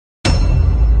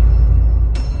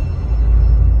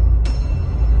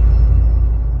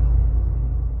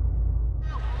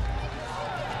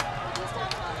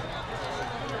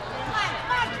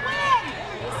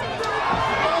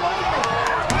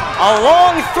A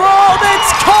long throw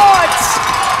that's caught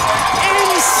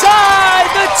inside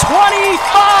the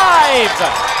 25.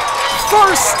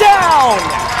 First down.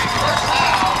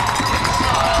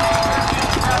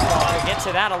 We'll get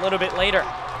to that a little bit later.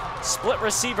 Split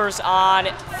receivers on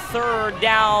third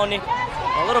down.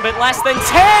 A little bit less than 10.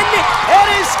 It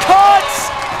is caught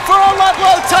for a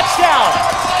Ludlowe touchdown.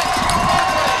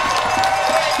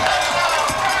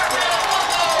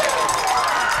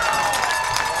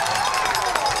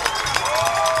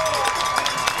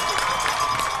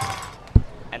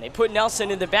 And they put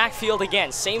Nelson in the backfield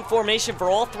again. Same formation for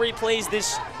all three plays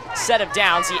this set of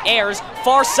downs. He airs,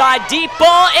 far side, deep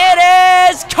ball. It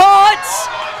is caught.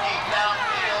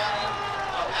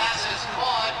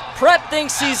 Prep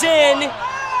thinks he's in.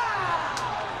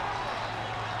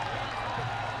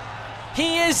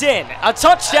 He is in. A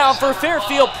touchdown for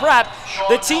Fairfield Prep.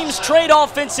 The teams trade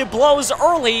offensive blows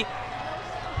early,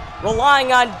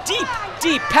 relying on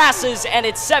deep passes, and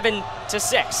it's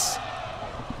 7-6.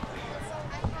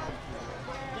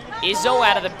 Izzo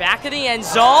out of the back of the end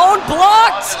zone,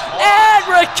 blocked and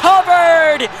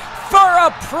recovered for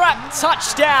a Prep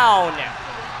touchdown.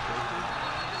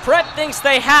 Prep thinks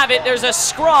they have it. There's a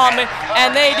scrum,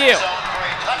 and they do.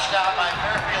 Touchdown by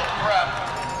Fairfield Prep.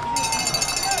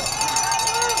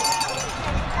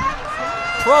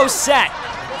 Pro set.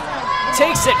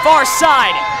 Takes it far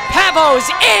side. Pavos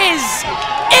is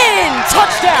in.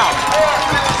 Touchdown.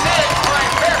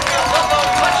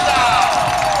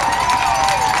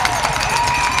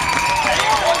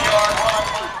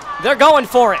 They're going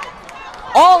for it.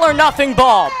 All or nothing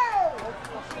ball.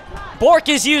 Bork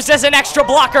is used as an extra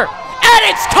blocker, and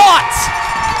it's caught!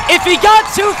 If he got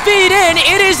 2 feet in,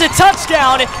 it is a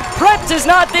touchdown. Prep does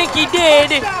not think he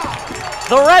did.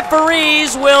 The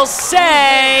referees will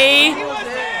say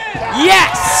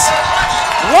yes.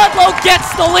 Ludlowe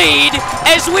gets the lead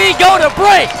as we go to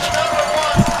break.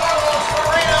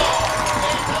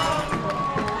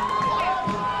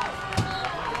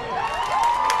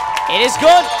 It is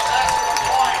good.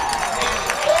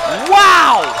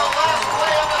 Wow!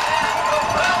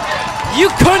 You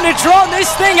couldn't have drawn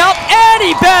this thing up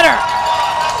any better.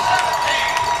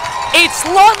 It's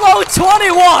Ludlowe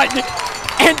 21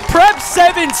 and Prep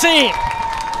 17.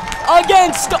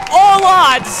 Against all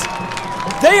odds,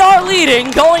 they are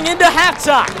leading going into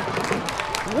halftime.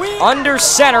 Under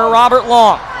center, Robert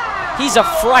Long. He's a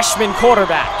freshman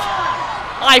quarterback.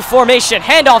 High formation,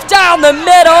 handoff down the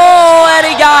middle, and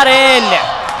he got in.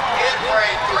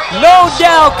 No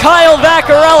doubt Kyle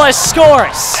Vaccarella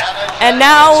scores. And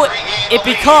now it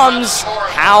becomes,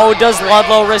 how does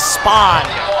Ludlowe respond?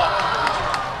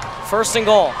 First and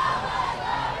goal.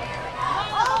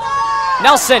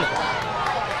 Nelson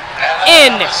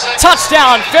in,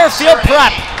 touchdown, Fairfield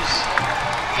Prep.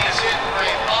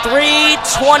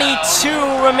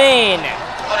 3:22 remain.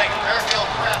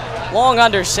 Long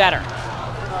under center.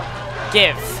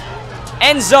 Give.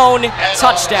 End zone,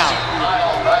 touchdown.